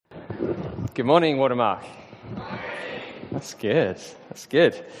Good morning, Watermark. That's good. That's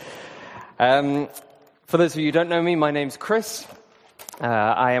good. For those of you who don't know me, my name's Chris.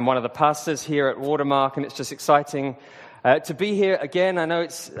 I am one of the pastors here at Watermark, and it's just exciting to be here again. I know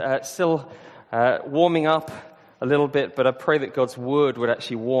it's still warming up a little bit, but I pray that God's Word would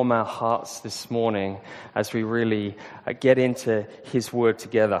actually warm our hearts this morning as we really get into His Word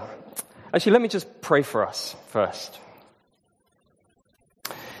together. Actually, let me just pray for us first.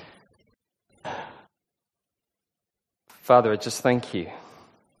 Father, I just thank you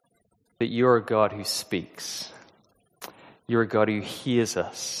that you're a God who speaks. You're a God who hears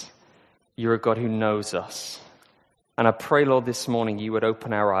us. You're a God who knows us. And I pray, Lord, this morning you would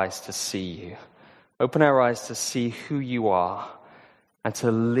open our eyes to see you. Open our eyes to see who you are and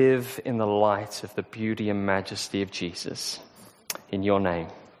to live in the light of the beauty and majesty of Jesus. In your name,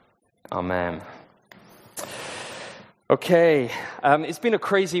 amen. Okay, it's been a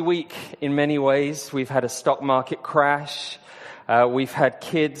crazy week in many ways. We've had a stock market crash. We've had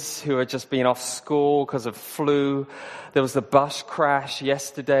kids who are just being off school because of flu. There was the bus crash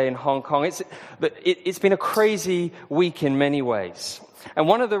yesterday in Hong Kong. It's been a crazy week in many ways. And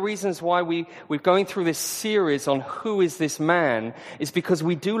one of the reasons why we're going through this series on who is this man is because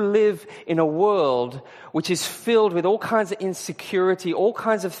we do live in a world which is filled with all kinds of insecurity, all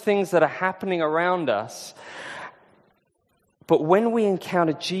kinds of things that are happening around us. But when we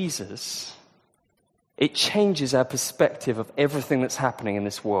encounter Jesus, it changes our perspective of everything that's happening in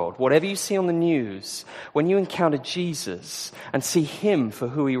this world. Whatever you see on the news, when you encounter Jesus and see him for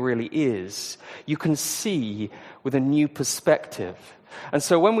who he really is, you can see with a new perspective. And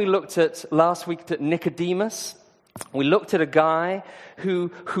so when we looked at last week at Nicodemus, we looked at a guy who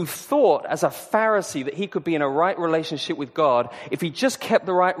thought as a Pharisee that he could be in a right relationship with God if he just kept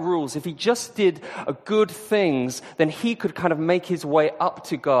the right rules, if he just did good things, then he could kind of make his way up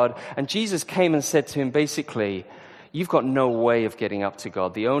to God. And Jesus came and said to him basically, you've got no way of getting up to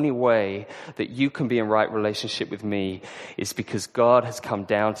God. The only way that you can be in right relationship with me is because God has come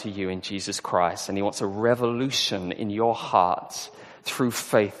down to you in Jesus Christ, and he wants a revolution in your heart through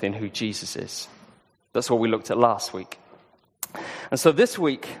faith in who Jesus is. That's what we looked at last week. And so this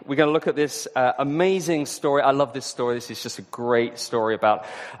week, we're going to look at this amazing story. I love this story. This is just a great story about,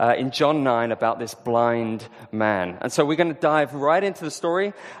 in John 9, about this blind man. And so we're going to dive right into the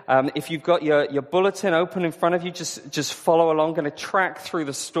story. If you've got your bulletin open in front of you, just follow along. We're going to track through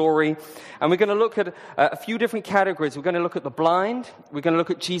the story. And we're going to look at a few different categories. We're going to look at the blind. We're going to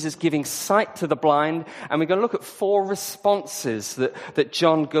look at Jesus giving sight to the blind. And we're going to look at 4 responses that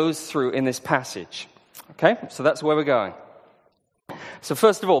John goes through in this passage. Okay, so that's where we're going. So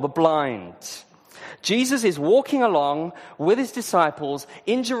first of all, the blind. Jesus is walking along with his disciples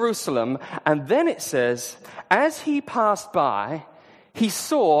in Jerusalem, and then it says, as he passed by, he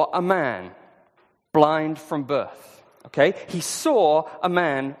saw a man blind from birth. Okay, he saw a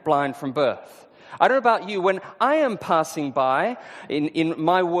man blind from birth. I don't know about you, when I am passing by in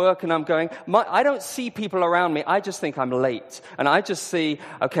my work and I'm going, I don't see people around me. I just think I'm late. And I just see,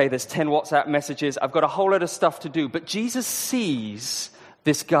 okay, there's 10 WhatsApp messages. I've got a whole lot of stuff to do. But Jesus sees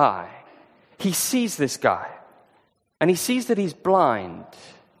this guy. He sees this guy. And he sees that he's blind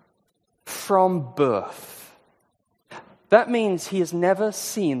from birth. That means he has never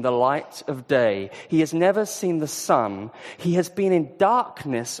seen the light of day. He has never seen the sun. He has been in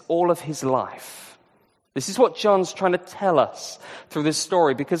darkness all of his life. This is what John's trying to tell us through this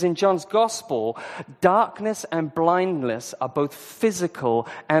story, because in John's gospel, darkness and blindness are both physical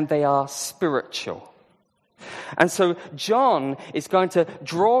and they are spiritual. And so John is going to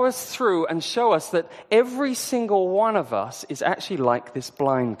draw us through and show us that every single one of us is actually like this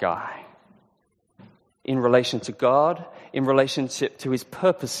blind guy in relation to God, in relationship to his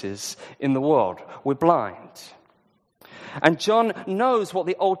purposes in the world. We're blind. And John knows what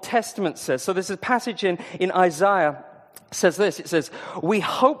the Old Testament says. So there's a passage in Isaiah says this. It says, we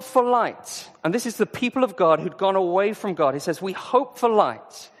hope for light. And this is the people of God who'd gone away from God. He says, we hope for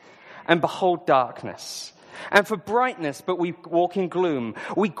light and behold darkness. And for brightness, but we walk in gloom.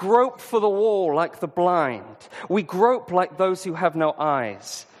 We grope for the wall like the blind. We grope like those who have no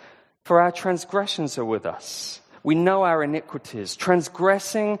eyes. For our transgressions are with us. We know our iniquities,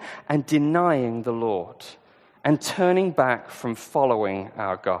 transgressing and denying the Lord, and turning back from following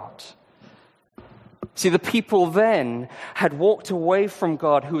our God. See, the people then had walked away from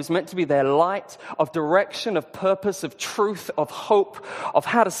God, who was meant to be their light of direction, of purpose, of truth, of hope, of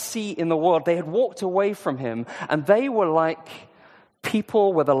how to see in the world. They had walked away from him, and they were like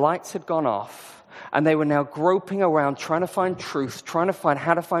people where the lights had gone off, and they were now groping around, trying to find truth, trying to find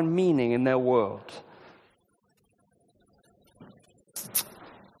how to find meaning in their world.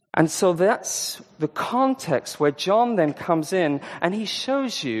 And so that's the context where John then comes in and he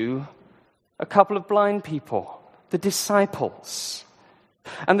shows you a couple of blind people, the disciples.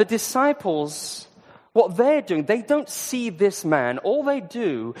 And the disciples, what they're doing, they don't see this man. All they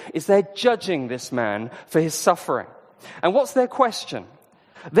do is they're judging this man for his suffering. And what's their question?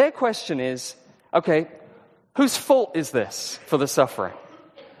 Their question is, okay, whose fault is this for the suffering?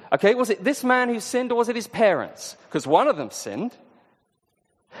 Okay, was it this man who sinned or was it his parents? Because one of them sinned.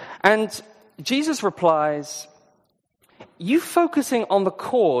 And Jesus replies, you focusing on the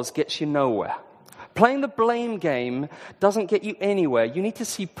cause gets you nowhere. Playing the blame game doesn't get you anywhere. You need to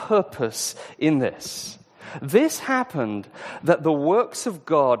see purpose in this. This happened that the works of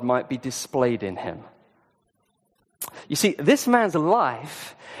God might be displayed in him. You see, this man's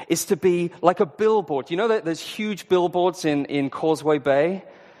life is to be like a billboard. You know that there's huge billboards in Causeway Bay?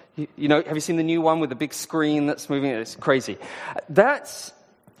 You know, have you seen the new one with the big screen that's moving? It's crazy. That's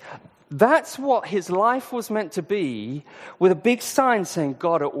what his life was meant to be, with a big sign saying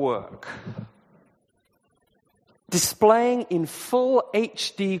God at work. Displaying in full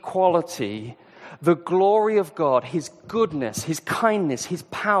HD quality the glory of God, his goodness, his kindness, his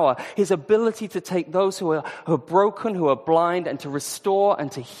power, his ability to take those who are broken, who are blind, and to restore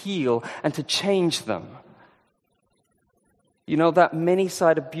and to heal and to change them. You know, that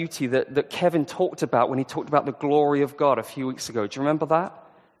many-sided beauty that Kevin talked about when he talked about the glory of God a few weeks ago. Do you remember that?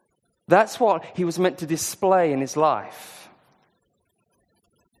 That's what he was meant to display in his life.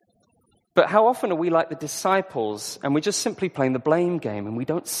 But how often are we like the disciples and we're just simply playing the blame game and we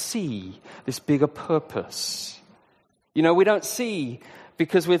don't see this bigger purpose? You know, we don't see,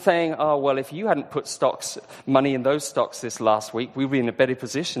 because we're saying, oh, well, if you hadn't put money in those stocks this last week, we'd be in a better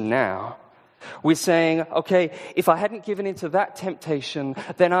position now. We're saying, okay, if I hadn't given into that temptation,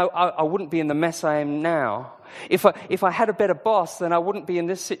 then I wouldn't be in the mess I am now. If I had a better boss, then I wouldn't be in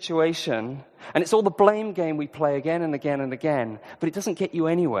this situation. And it's all the blame game we play again and again and again. But it doesn't get you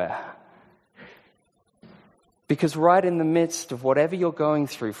anywhere. Because right in the midst of whatever you're going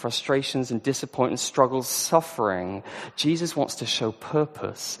through, frustrations and disappointments, struggles, suffering, Jesus wants to show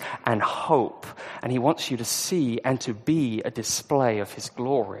purpose and hope. And he wants you to see and to be a display of his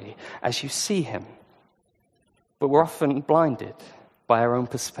glory as you see him. But we're often blinded by our own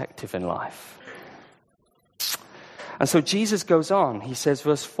perspective in life. And so Jesus goes on. He says,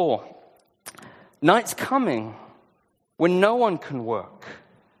 verse 4, night's coming when no one can work.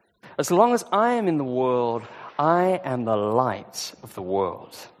 As long as I am in the world, I am the light of the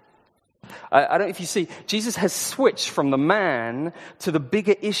world. I don't know if you see, Jesus has switched from the man to the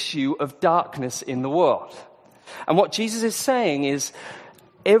bigger issue of darkness in the world. And what Jesus is saying is,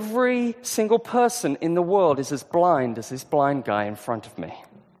 every single person in the world is as blind as this blind guy in front of me.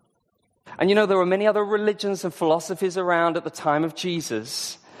 And you know, there were many other religions and philosophies around at the time of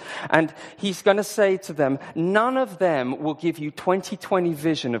Jesus. And he's going to say to them, none of them will give you 20/20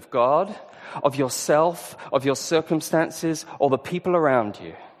 vision of God, of yourself, of your circumstances, or the people around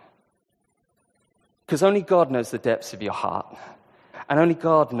you. Because only God knows the depths of your heart. And only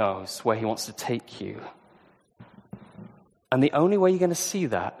God knows where he wants to take you. And the only way you're going to see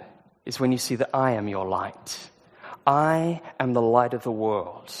that is when you see that I am your light. I am the light of the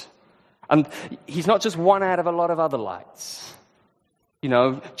world. And he's not just one out of a lot of other lights. You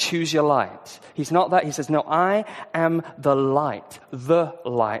know, choose your light. He's not that. He says, no, I am the light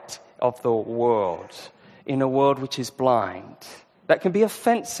of the world, in a world which is blind. That can be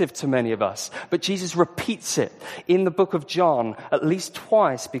offensive to many of us, but Jesus repeats it in the book of John at least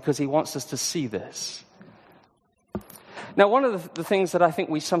twice because he wants us to see this. Now, one of the things that I think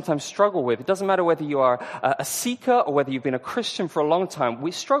we sometimes struggle with, it doesn't matter whether you are a seeker or whether you've been a Christian for a long time,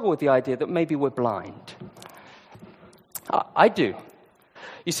 we struggle with the idea that maybe we're blind. I do.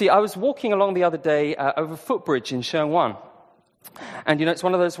 You see, I was walking along the other day over a footbridge in Sheung-Wan. And, you know, it's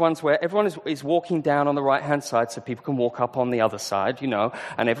one of those ones where everyone is walking down on the right-hand side so people can walk up on the other side, you know,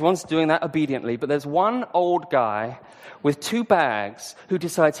 and everyone's doing that obediently. But there's one old guy with 2 bags who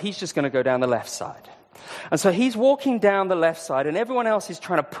decides he's just going to go down the left side. And so he's walking down the left side, and everyone else is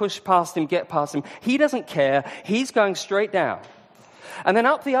trying to push past him, get past him. He doesn't care. He's going straight down. And then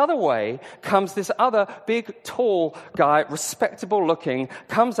up the other way comes this other big, tall guy, respectable looking,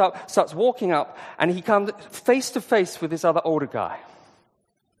 comes up, starts walking up, and he comes face to face with this other older guy.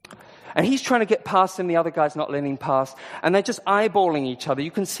 And he's trying to get past him, the other guy's not letting him past, and they're just eyeballing each other. You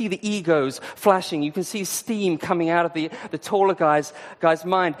can see the egos flashing. You can see steam coming out of the taller guy's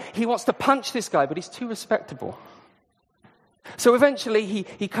mind. He wants to punch this guy, but he's too respectable. So eventually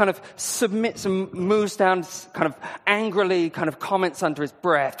he kind of submits and moves down, kind of angrily, kind of comments under his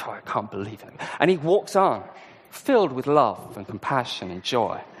breath, oh, I can't believe it. And he walks on, filled with love and compassion and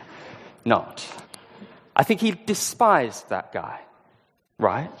joy. not. I think he despised that guy,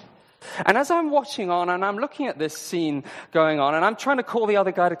 right? And as I'm watching on and I'm looking at this scene going on and I'm trying to call the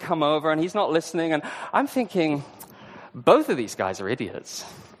other guy to come over and he's not listening, and I'm thinking, both of these guys are idiots,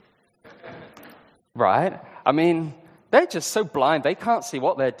 right? I mean, they're just so blind, they can't see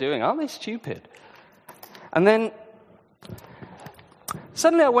what they're doing. Aren't they stupid? And then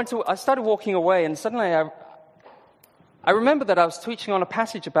suddenly I started walking away, and suddenly I remembered that I was teaching on a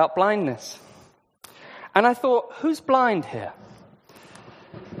passage about blindness. And I thought, who's blind here?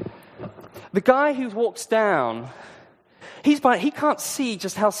 The guy who walks down, he's blind. He can't see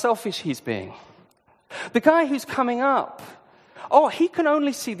just how selfish he's being. The guy who's coming up, he can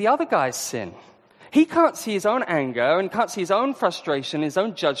only see the other guy's sin. He can't see his own anger and can't see his own frustration, his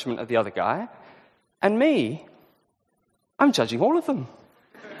own judgment of the other guy. And me, I'm judging all of them.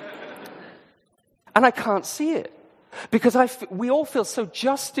 And I can't see it. Because we all feel so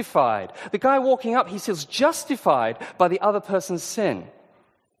justified. The guy walking up, he feels justified by the other person's sin.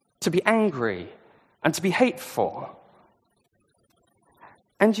 To be angry and to be hateful.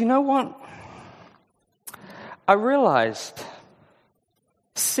 And you know what? I realized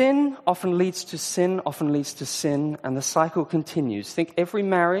sin often leads to sin, and the cycle continues. Think every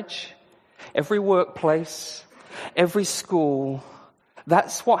marriage, every workplace, every school,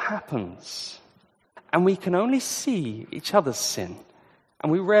 that's what happens. And we can only see each other's sin,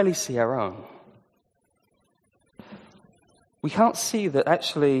 and we rarely see our own. We can't see that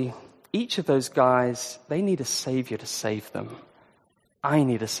actually each of those guys, they need a savior to save them. I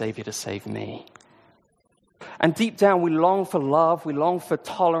need a savior to save me. And deep down, we long for love, we long for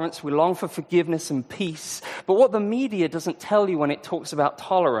tolerance, we long for forgiveness and peace. But what the media doesn't tell you when it talks about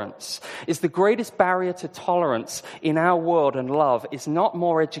tolerance is the greatest barrier to tolerance in our world and love is not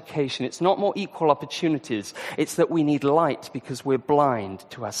more education, it's not more equal opportunities, it's that we need light because we're blind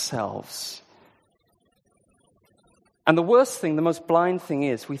to ourselves. And the worst thing, the most blind thing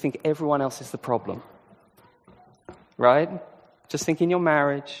is we think everyone else is the problem. Right? Just think in your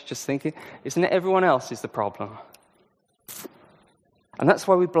marriage, isn't it everyone else is the problem? And that's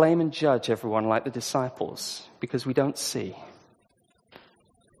why we blame and judge everyone like the disciples, because we don't see.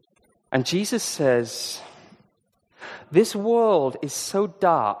 And Jesus says, this world is so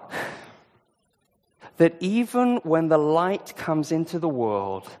dark that even when the light comes into the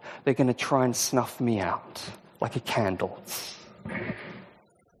world, they're going to try and snuff me out like a candle.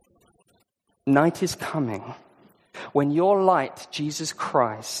 Night is coming. When your light, Jesus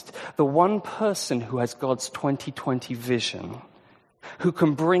Christ, the one person who has God's 2020 vision, who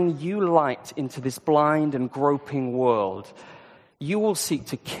can bring you light into this blind and groping world, you will seek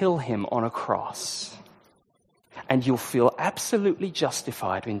to kill him on a cross. And you'll feel absolutely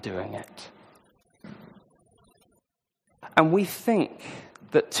justified in doing it. And we think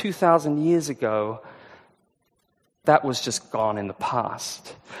that 2,000 years ago, that was just gone in the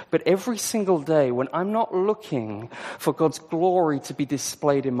past. But every single day when I'm not looking for God's glory to be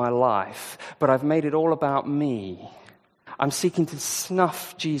displayed in my life, but I've made it all about me, I'm seeking to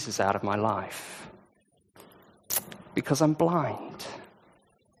snuff Jesus out of my life. Because I'm blind.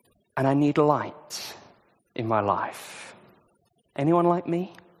 And I need light in my life. Anyone like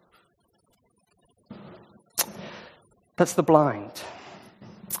me? That's the blind.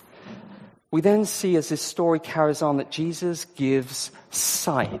 We then see as this story carries on that Jesus gives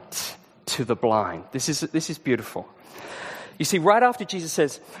sight to the blind. This is beautiful. You see, right after Jesus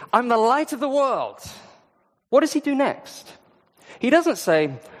says, I'm the light of the world, what does he do next? He doesn't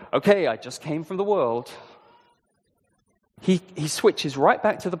say, okay, I just came from the world. He switches right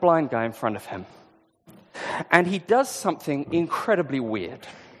back to the blind guy in front of him. And he does something incredibly weird.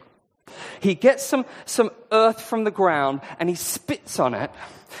 He gets some earth from the ground and he spits on it.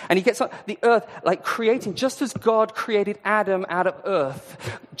 And he gets the earth, like creating, just as God created Adam out of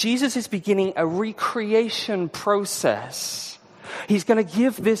earth, Jesus is beginning a recreation process. He's going to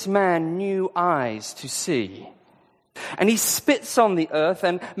give this man new eyes to see. And he spits on the earth,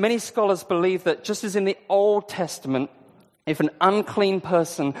 and many scholars believe that just as in the Old Testament, if an unclean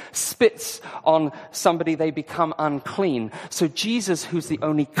person spits on somebody, they become unclean. So Jesus, who's the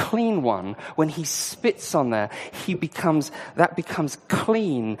only clean one, when he spits on there, that becomes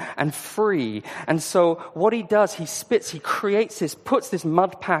clean and free. And so what he does, he spits, he creates this, puts this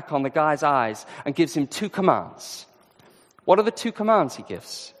mud pack on the guy's eyes and gives him 2 commands. What are the 2 commands he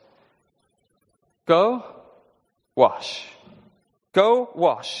gives? Go, wash. Go,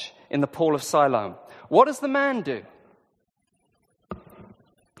 wash in the pool of Siloam. What does the man do?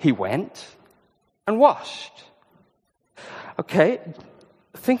 He went and washed. Okay,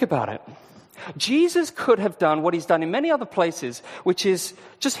 think about it. Jesus could have done what he's done in many other places, which is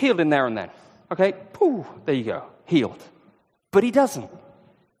just healed in there and then. Okay? Pooh, there you go. Healed. But he doesn't.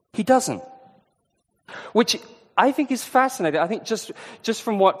 He doesn't. Which I think is fascinating. I think just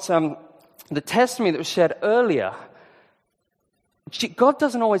from what the testimony that was shared earlier, God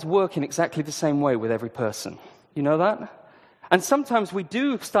doesn't always work in exactly the same way with every person. You know that? And sometimes we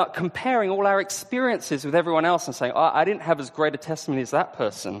do start comparing all our experiences with everyone else and saying, I didn't have as great a testimony as that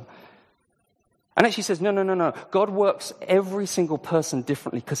person. And actually says, no. God works every single person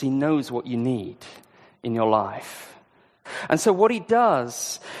differently because he knows what you need in your life. And so what he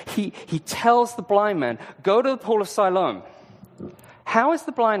does, he tells the blind man, go to the pool of Siloam. How is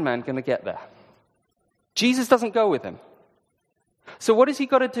the blind man going to get there? Jesus doesn't go with him. So what has he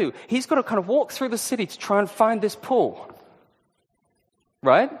got to do? He's got to kind of walk through the city to try and find this pool.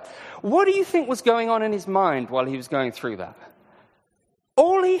 Right? What do you think was going on in his mind while he was going through that?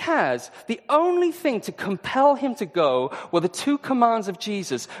 All he has, the only thing to compel him to go were the two commands of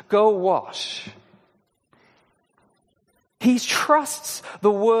Jesus, go wash. He trusts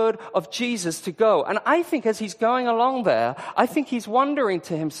the word of Jesus to go. And I think as he's going along there, I think he's wondering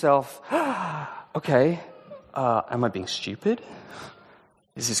to himself, okay, am I being stupid?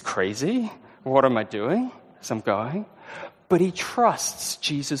 Is this crazy? What am I doing as I'm going? But he trusts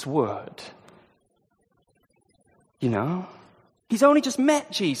Jesus' word. You know? He's only just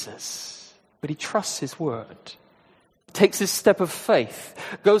met Jesus, but he trusts his word. Takes this step of faith,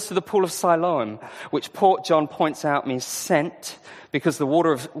 goes to the pool of Siloam, which John points out means sent, because the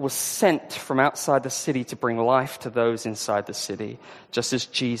water was sent from outside the city to bring life to those inside the city, just as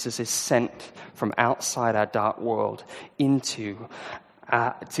Jesus is sent from outside our dark world into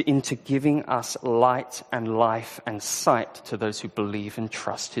giving us light and life and sight to those who believe and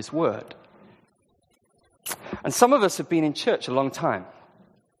trust his word. And some of us have been in church a long time,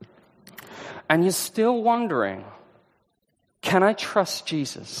 and you're still wondering, can I trust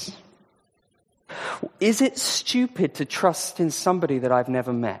Jesus? Is it stupid to trust in somebody that I've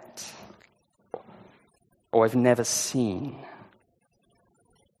never met or I've never seen?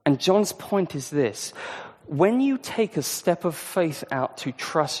 And John's point is this: when you take a step of faith out to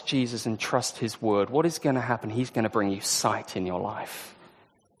trust Jesus and trust his word, what is going to happen? He's going to bring you sight in your life.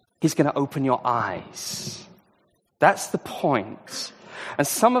 He's going to open your eyes. That's the point. And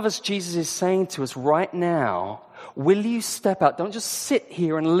some of us, Jesus is saying to us right now, will you step out? Don't just sit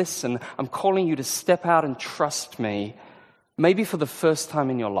here and listen. I'm calling you to step out and trust me, maybe for the first time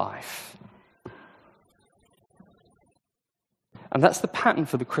in your life. And that's the pattern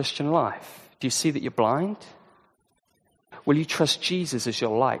for the Christian life. Do you see that you're blind? Will you trust Jesus as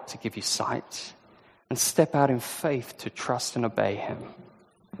your light to give you sight? And step out in faith to trust and obey him.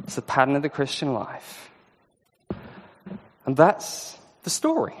 It's the pattern of the Christian life. And that's the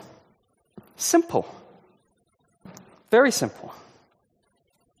story. Simple. Very simple.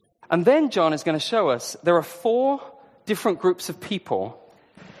 And then John is going to show us there are 4 different groups of people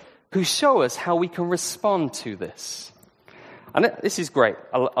who show us how we can respond to this. And this is great.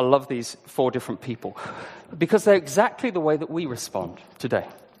 I love these 4 different people because they're exactly the way that we respond today.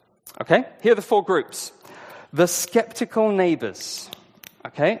 Okay? Here are the 4 groups. The skeptical neighbors.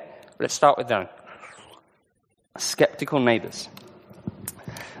 Okay? Let's start with them. Skeptical neighbors.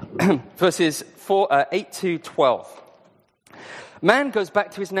 Verses 8 to 12. Man goes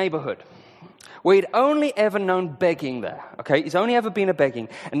back to his neighborhood where he'd only ever known begging there. Okay, he's only ever been a begging.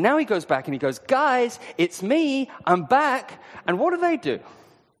 And now he goes back and he goes, guys, it's me, I'm back. And what do?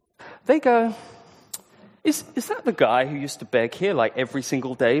 They go, is that the guy who used to beg here like every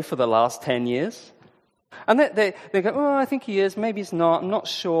single day for the last 10 years? And they go, oh, I think he is, maybe he's not, I'm not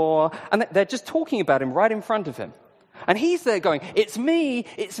sure. And they're just talking about him right in front of him. And he's there going, it's me,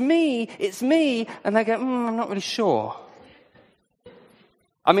 it's me, it's me. And they go, I'm not really sure.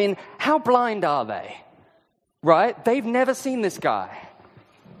 I mean, how blind are they? Right? They've never seen this guy,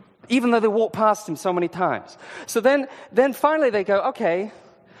 even though they walked past him so many times. So then finally they go, okay,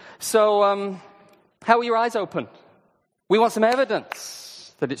 so how are your eyes open? We want some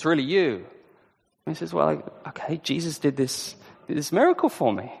evidence that it's really you. And he says, well, okay, Jesus did this miracle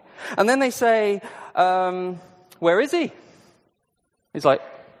for me. And then they say, where is he? He's like,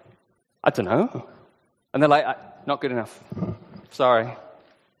 I don't know. And they're like, not good enough. Sorry.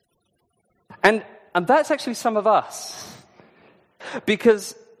 And that's actually some of us.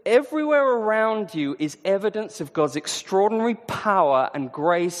 Because everywhere around you is evidence of God's extraordinary power and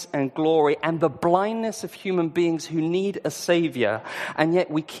grace and glory and the blindness of human beings who need a savior. And yet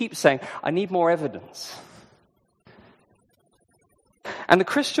we keep saying, I need more evidence. And the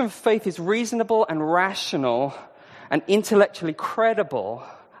Christian faith is reasonable and rational and intellectually credible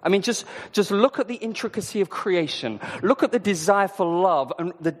I mean, just look at the intricacy of creation. Look at the desire for love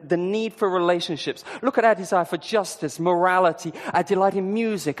and the need for relationships. Look at our desire for justice, morality, our delight in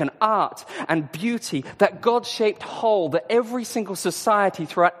music and art and beauty, that God-shaped whole that every single society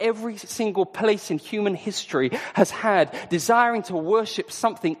throughout every single place in human history has had, desiring to worship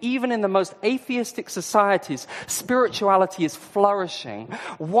something. Even in the most atheistic societies, spirituality is flourishing.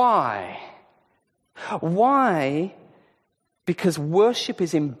 Why? Why? Because worship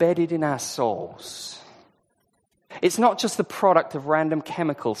is embedded in our souls. It's not just the product of random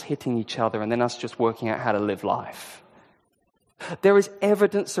chemicals hitting each other and then us just working out how to live life. There is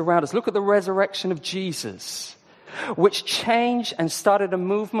evidence around us. Look at the resurrection of Jesus, which changed and started a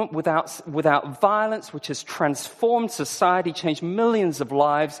movement without violence, which has transformed society, changed millions of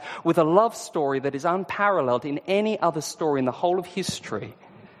lives, with a love story that is unparalleled in any other story in the whole of history.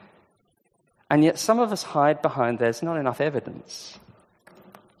 And yet some of us hide behind there's not enough evidence.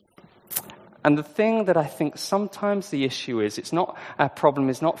 And the thing that I think sometimes the issue is, our problem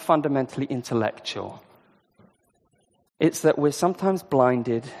is not fundamentally intellectual. It's that we're sometimes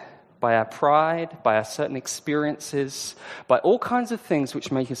blinded by our pride, by our certain experiences, by all kinds of things which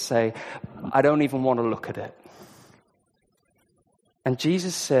make us say, I don't even want to look at it. And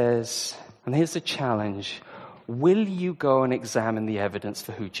Jesus says, and here's the challenge, will you go and examine the evidence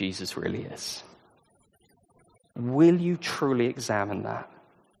for who Jesus really is? Will you truly examine that?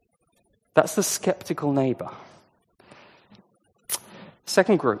 That's the skeptical neighbor.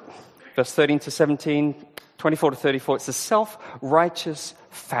 Second group, verse 13 to 17, 24 to 34, it's the self-righteous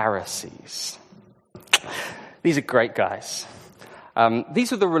Pharisees. These are great guys.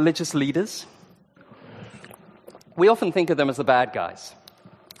 These are the religious leaders. We often think of them as the bad guys.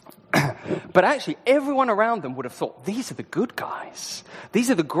 But actually, everyone around them would have thought, these are the good guys.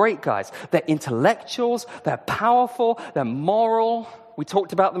 These are the great guys. They're intellectuals, they're powerful, they're moral. We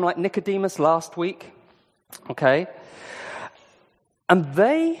talked about them like Nicodemus last week. Okay? And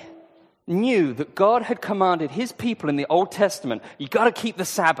they knew that God had commanded his people in the Old Testament, you got to keep the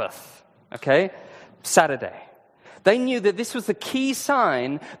Sabbath. Okay? Saturday. They knew that this was the key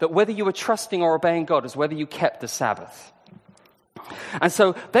sign that whether you were trusting or obeying God is whether you kept the Sabbath. And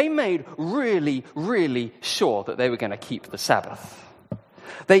so they made really, really sure that they were going to keep the Sabbath.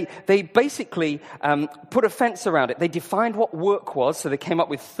 They basically put a fence around it. They defined what work was, so they came up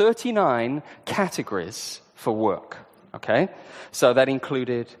with 39 categories for work. Okay? So that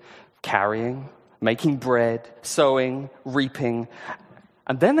included carrying, making bread, sowing, reaping.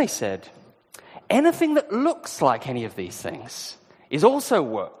 And then they said, anything that looks like any of these things is also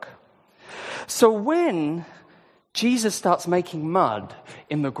work. So when Jesus starts making mud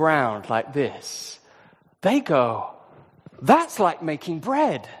in the ground like this, they go, that's like making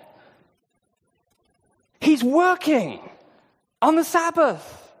bread. He's working on the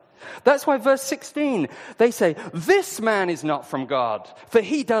Sabbath. That's why verse 16, they say, this man is not from God, for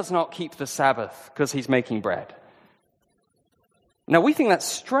he does not keep the Sabbath because he's making bread. Now we think that's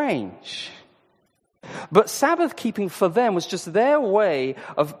strange. But Sabbath keeping for them was just their way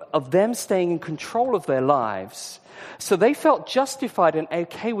of them staying in control of their lives. So they felt justified and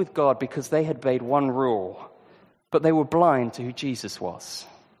okay with God because they had obeyed one rule. But they were blind to who Jesus was.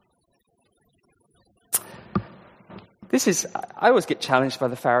 I always get challenged by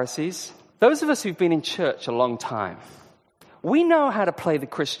the Pharisees. Those of us who've been in church a long time, we know how to play the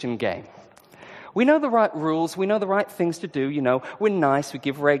Christian game. We know the right rules. We know the right things to do. You know, we're nice. We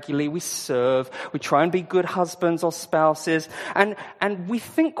give regularly. We serve. We try and be good husbands or spouses. And we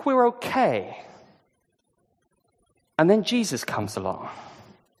think we're okay. And then Jesus comes along.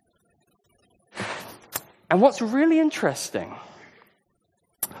 And what's really interesting,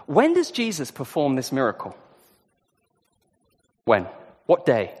 when does Jesus perform this miracle? When? What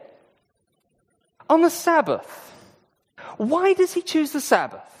day? On the Sabbath. Why does he choose the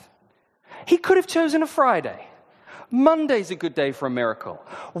Sabbath? He could have chosen a Friday. Monday's a good day for a miracle.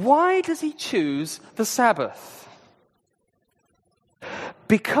 Why does he choose the Sabbath?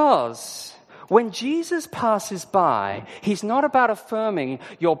 Because when Jesus passes by, he's not about affirming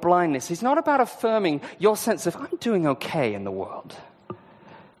your blindness. He's not about affirming your sense of, I'm doing okay in the world.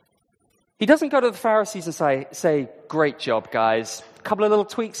 He doesn't go to the Pharisees and say, great job, guys. A couple of little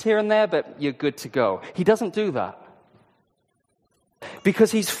tweaks here and there, but you're good to go. He doesn't do that.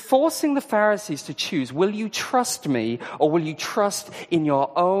 Because he's forcing the Pharisees to choose, will you trust me or will you trust in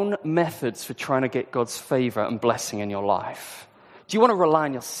your own methods for trying to get God's favor and blessing in your life? Do you want to rely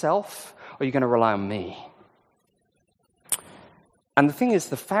on yourself or are you going to rely on me? And the thing is,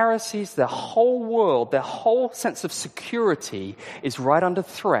 the Pharisees, their whole world, their whole sense of security is right under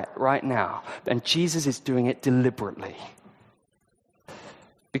threat right now. And Jesus is doing it deliberately.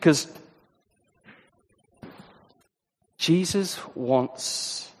 Because Jesus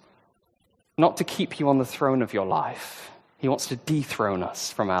wants not to keep you on the throne of your life. He wants to dethrone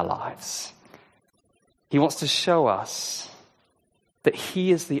us from our lives. He wants to show us that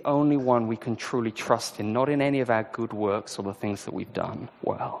he is the only one we can truly trust in, not in any of our good works or the things that we've done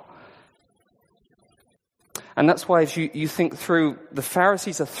well. And that's why as you think through, the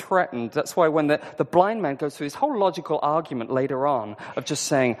Pharisees are threatened. That's why when the blind man goes through this whole logical argument later on of just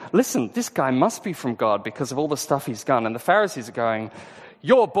saying, listen, this guy must be from God because of all the stuff he's done. And the Pharisees are going,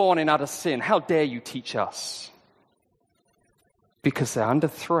 you're born in utter sin. How dare you teach us? Because they're under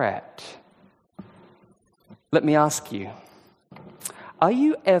threat. Let me ask you, do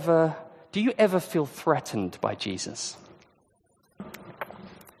you ever feel threatened by Jesus?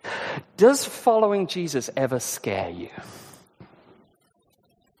 Does following Jesus ever scare you?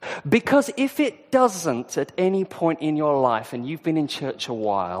 Because if it doesn't at any point in your life, and you've been in church a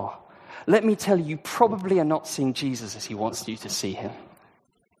while, let me tell you, you probably are not seeing Jesus as he wants you to see him.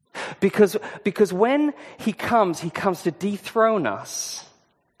 Because when he comes to dethrone us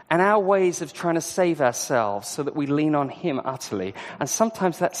and our ways of trying to save ourselves so that we lean on him utterly. And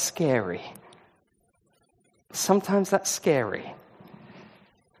sometimes that's scary. Sometimes that's scary.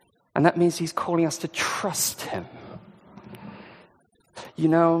 And that means he's calling us to trust him. You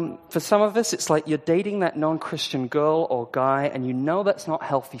know, for some of us, it's like you're dating that non-Christian girl or guy, and you know that's not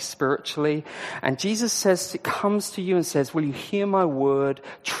healthy spiritually. And Jesus comes to you and says, will you hear my word?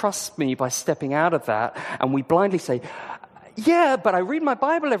 Trust me by stepping out of that. And we blindly say, yeah, but I read my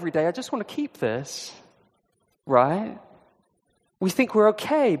Bible every day. I just want to keep this. Right? We think we're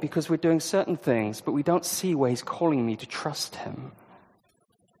okay because we're doing certain things, but we don't see where he's calling me to trust him.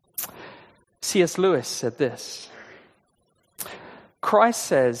 C.S. Lewis said this. Christ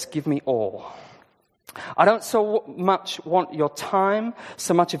says, give me all. I don't so much want your time,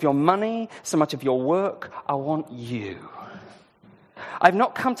 so much of your money, so much of your work. I want you. I've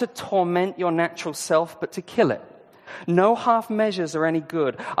not come to torment your natural self, but to kill it. No half measures are any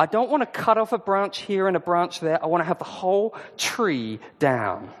good. I don't want to cut off a branch here and a branch there. I want to have the whole tree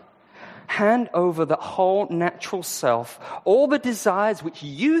down. Hand over the whole natural self, all the desires which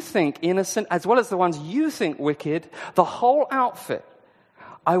you think innocent, as well as the ones you think wicked, the whole outfit.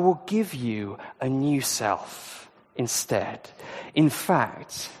 I will give you a new self instead. In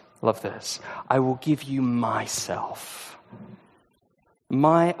fact, love this, I will give you myself.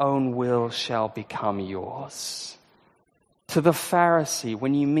 My own will shall become yours. To the Pharisee,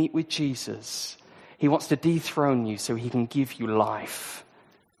 when you meet with Jesus, he wants to dethrone you so he can give you life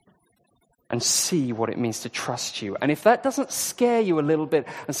and see what it means to trust you. And if that doesn't scare you a little bit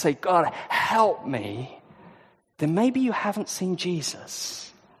and say, God, help me, then maybe you haven't seen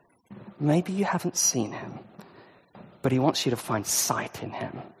Jesus. Maybe you haven't seen him. But he wants you to find sight in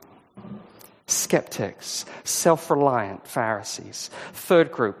him. Skeptics, self-reliant Pharisees.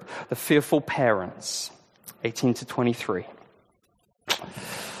 Third group, the fearful parents, 18 to 23.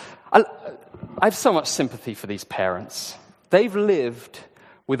 I have so much sympathy for these parents. They've lived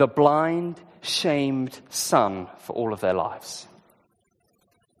with a blind, shamed son for all of their lives.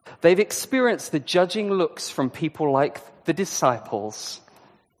 They've experienced the judging looks from people like the disciples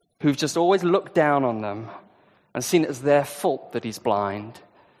who've just always looked down on them and seen it as their fault that he's blind.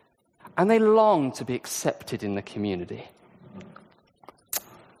 And they long to be accepted in the community.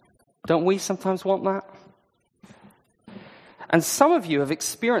 Don't we sometimes want that? And some of you have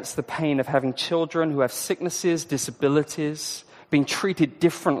experienced the pain of having children who have sicknesses, disabilities, being treated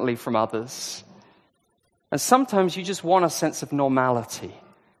differently from others. And sometimes you just want a sense of normality.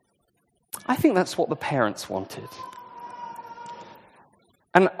 I think that's what the parents wanted.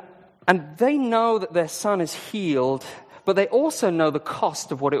 And they know that their son is healed, but they also know the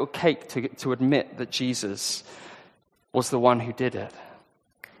cost of what it would take to admit that Jesus was the one who did it.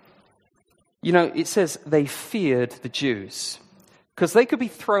 You know, it says they feared the Jews because they could be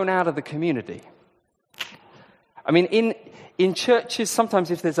thrown out of the community. I mean, in churches,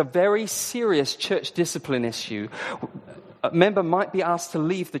 sometimes if there's a very serious church discipline issue, a member might be asked to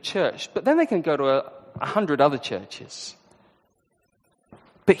leave the church, but then they can go to 100 other churches.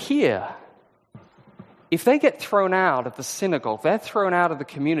 But here, if they get thrown out of the synagogue, they're thrown out of the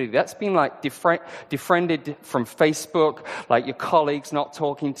community. That's been like defriended from Facebook, like your colleagues not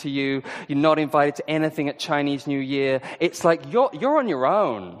talking to you. You're not invited to anything at Chinese New Year. It's like you're on your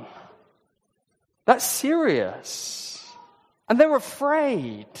own. That's serious. And they're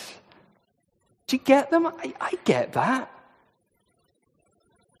afraid. Do you get them? I get that.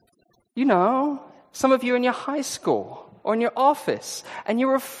 You know, some of you in your high school or in your office, and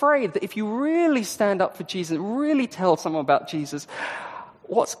you're afraid that if you really stand up for Jesus, really tell someone about Jesus,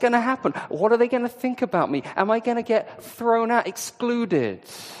 What's going to happen? What are they going to think about me? Am I going to get thrown out, excluded?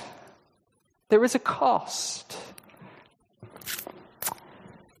 There is a cost.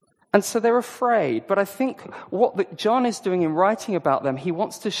 And so they're afraid. But I think what John is doing in writing about them, he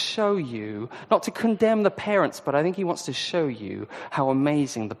wants to show you, not to condemn the parents, but I think he wants to show you how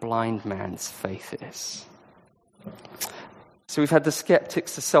amazing the blind man's faith is. So we've had the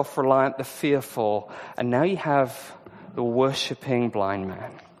skeptics, the self-reliant, the fearful, and now you have the worshipping blind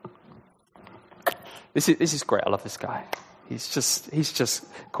man. This is great. I love this guy. He's just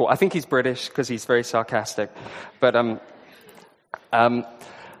cool. I think he's British because he's very sarcastic. But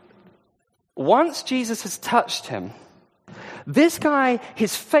once Jesus has touched him, this guy,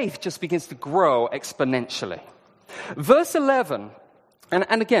 his faith just begins to grow exponentially. Verse 11,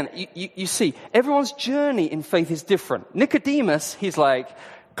 and again, you see, everyone's journey in faith is different. Nicodemus, he's like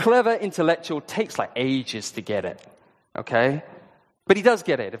clever, intellectual, takes like ages to get it, okay? But he does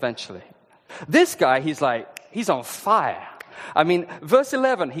get it eventually. This guy, he's on fire. I mean, verse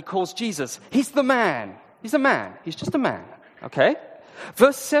 11, he calls Jesus, he's the man. He's a man. He's just a man, okay?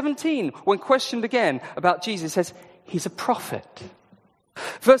 Verse 17, when questioned again about Jesus, he says, he's a prophet.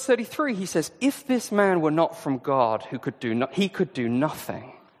 Verse 33, he says, if this man were not from God, he could do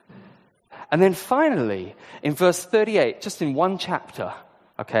nothing. And then finally, in verse 38, just in one chapter,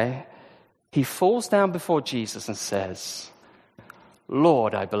 okay, he falls down before Jesus and says,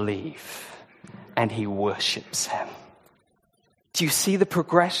 Lord, I believe. And he worships him. Do you see the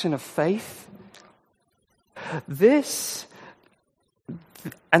progression of faith? This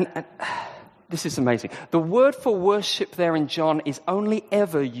is amazing. The word for worship there in John is only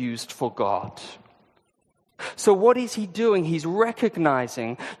ever used for God. So what is he doing? He's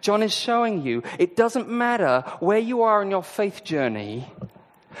recognizing, John is showing you, it doesn't matter where you are in your faith journey.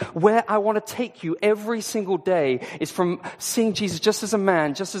 Where I want to take you every single day is from seeing Jesus just as a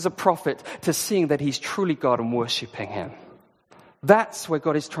man, just as a prophet, to seeing that he's truly God and worshiping him. That's where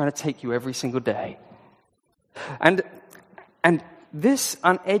God is trying to take you every single day. And this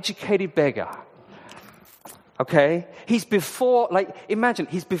uneducated beggar, okay, he's before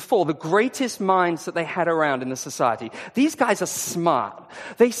the greatest minds that they had around in the society. These guys are smart.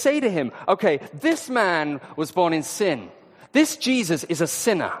 They say to him, okay, this man was born in sin. This Jesus is a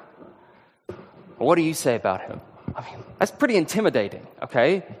sinner. What do you say about him? I mean, that's pretty intimidating,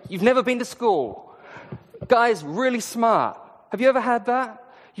 okay? You've never been to school. Guy's really smart. Have you ever had that?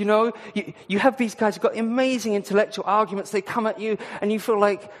 You know, you have these guys who've got amazing intellectual arguments. They come at you and you feel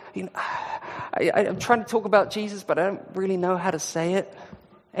like, you know, I'm trying to talk about Jesus, but I don't really know how to say it.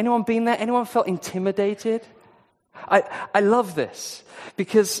 Anyone been there? Anyone felt intimidated? I love this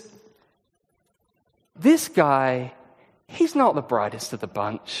because this guy, he's not the brightest of the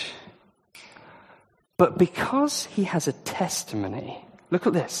bunch. But because he has a testimony, look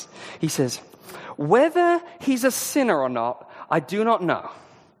at this. He says, whether he's a sinner or not, I do not know.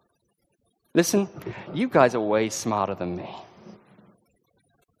 Listen, you guys are way smarter than me.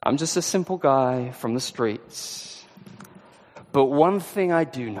 I'm just a simple guy from the streets. But one thing I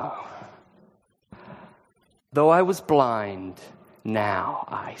do know. Though I was blind, now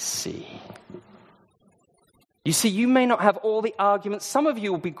I see. You see, you may not have all the arguments. Some of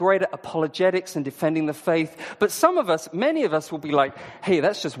you will be great at apologetics and defending the faith. But some of us, many of us will be like, hey,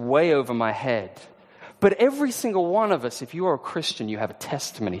 that's just way over my head. But every single one of us, if you are a Christian, you have a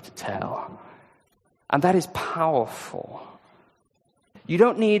testimony to tell. And that is powerful. You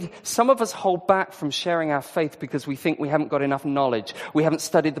don't need, some of us hold back from sharing our faith because we think we haven't got enough knowledge. We haven't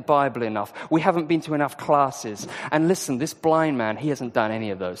studied the Bible enough. We haven't been to enough classes. And listen, this blind man, he hasn't done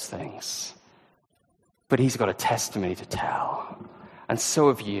any of those things. But he's got a testimony to tell. And so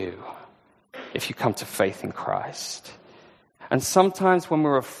have you, if you come to faith in Christ. And sometimes when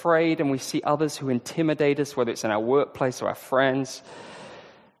we're afraid and we see others who intimidate us, whether it's in our workplace or our friends,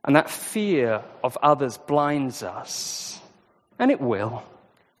 and that fear of others blinds us, and it will,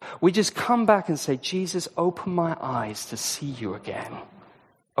 we just come back and say, Jesus, open my eyes to see you again.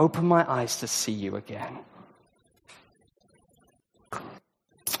 Open my eyes to see you again.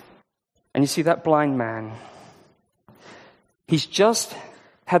 And you see, that blind man, he's just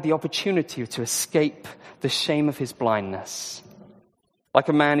had the opportunity to escape the shame of his blindness. Like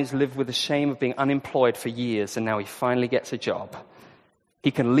a man who's lived with the shame of being unemployed for years and now he finally gets a job. He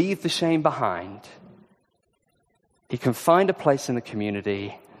can leave the shame behind. He can find a place in the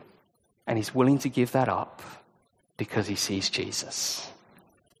community and he's willing to give that up because he sees Jesus.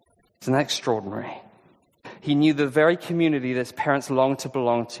 Isn't that extraordinary? He knew the very community that his parents longed to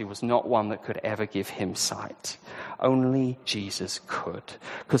belong to was not one that could ever give him sight. Only Jesus could.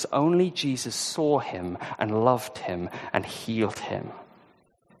 Because only Jesus saw him and loved him and healed him.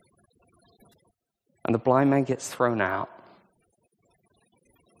 And the blind man gets thrown out.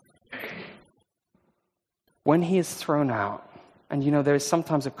 When he is thrown out, and there is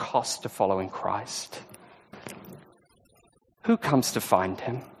sometimes a cost to following Christ, who comes to find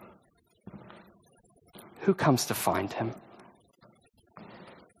him? Who comes to find him? It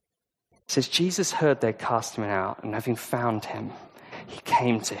says, Jesus heard they cast him out, and having found him, he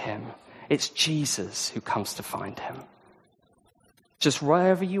came to him. It's Jesus who comes to find him. Just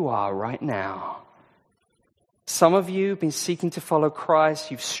wherever you are right now. Some of you have been seeking to follow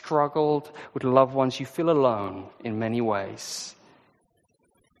Christ. You've struggled with loved ones. You feel alone in many ways.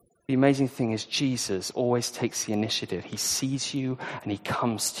 The amazing thing is Jesus always takes the initiative. He sees you and he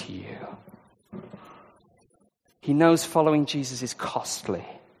comes to you. He knows following Jesus is costly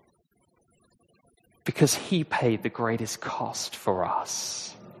because he paid the greatest cost for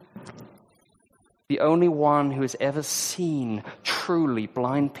us. The only one who has ever seen truly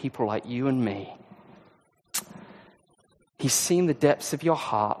blind people like you and me. He's seen the depths of your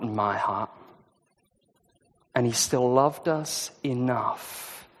heart and my heart. And he still loved us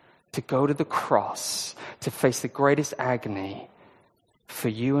enough to go to the cross, to face the greatest agony for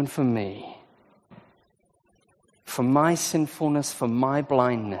you and for me. For my sinfulness, for my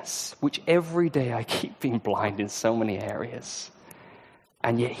blindness, which every day I keep being blind in so many areas.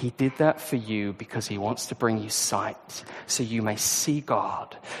 And yet he did that for you because he wants to bring you sight so you may see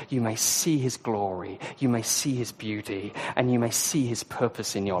God, you may see his glory, you may see his beauty, and you may see his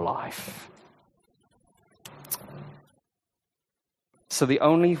purpose in your life. So the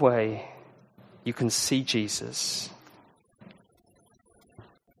only way you can see Jesus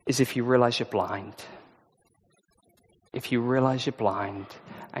is if you realize you're blind. If you realize you're blind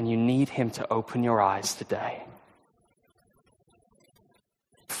and you need him to open your eyes today.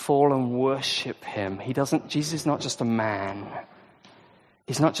 Fall and worship him. Jesus is not just a man.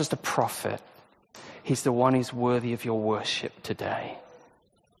 He's not just a prophet. He's the one who's worthy of your worship today.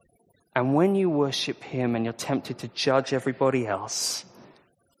 And when you worship him and you're tempted to judge everybody else,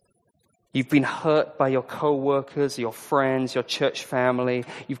 you've been hurt by your co-workers, your friends, your church family,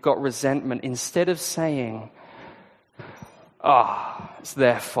 you've got resentment, instead of saying, it's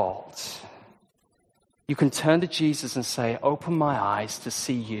their fault. You can turn to Jesus and say, open my eyes to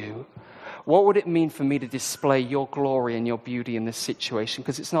see you. What would it mean for me to display your glory and your beauty in this situation?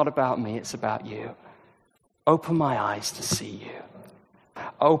 Because it's not about me, it's about you. Open my eyes to see you.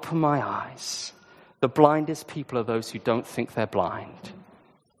 Open my eyes. The blindest people are those who don't think they're blind.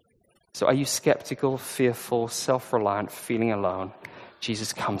 So are you skeptical, fearful, self-reliant, feeling alone?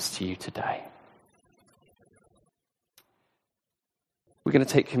 Jesus comes to you today. We're going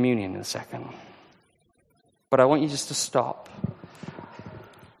to take communion in a second. But I want you just to stop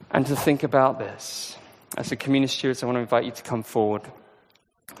and to think about this. As a communion stewards, I want to invite you to come forward.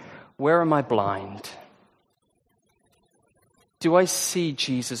 Where am I blind? Do I see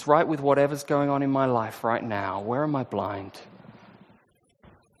Jesus right with whatever's going on in my life right now? Where am I blind?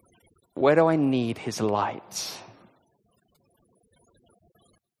 Where do I need his light?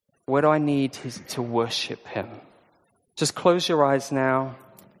 Where do I need to worship him? Just close your eyes now.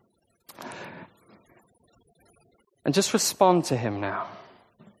 And just respond to him now.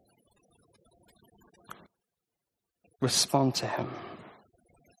 Respond to him.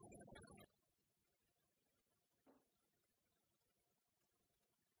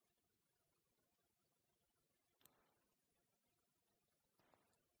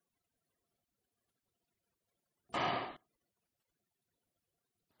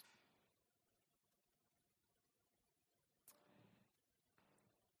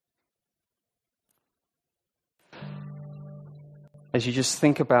 As you just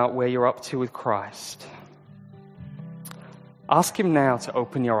think about where you're up to with Christ, ask him now to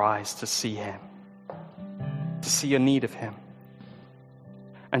open your eyes to see him, to see your need of him,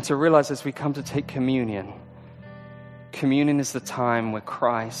 and to realize as we come to take communion, communion is the time where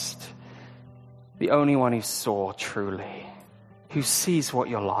Christ, the only one who saw truly, who sees what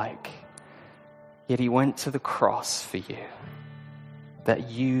you're like, yet he went to the cross for you,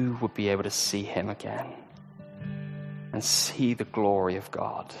 that you would be able to see him again. And see the glory of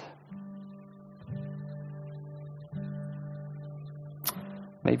God.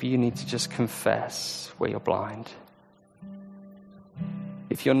 Maybe you need to just confess where you're blind.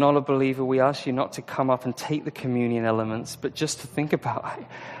 If you're not a believer, we ask you not to come up and take the communion elements, but just to think about,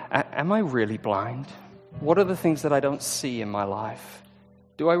 am I really blind? What are the things that I don't see in my life?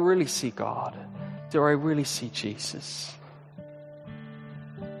 Do I really see God? Do I really see Jesus?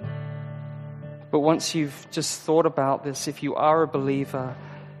 But once you've just thought about this, if you are a believer,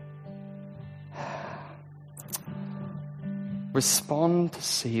 respond to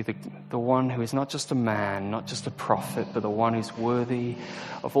see the one who is not just a man, not just a prophet, but the one who's worthy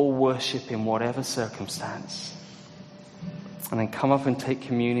of all worship in whatever circumstance. And then come up and take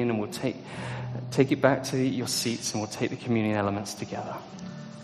communion, and we'll take it back to your seats, and we'll take the communion elements together.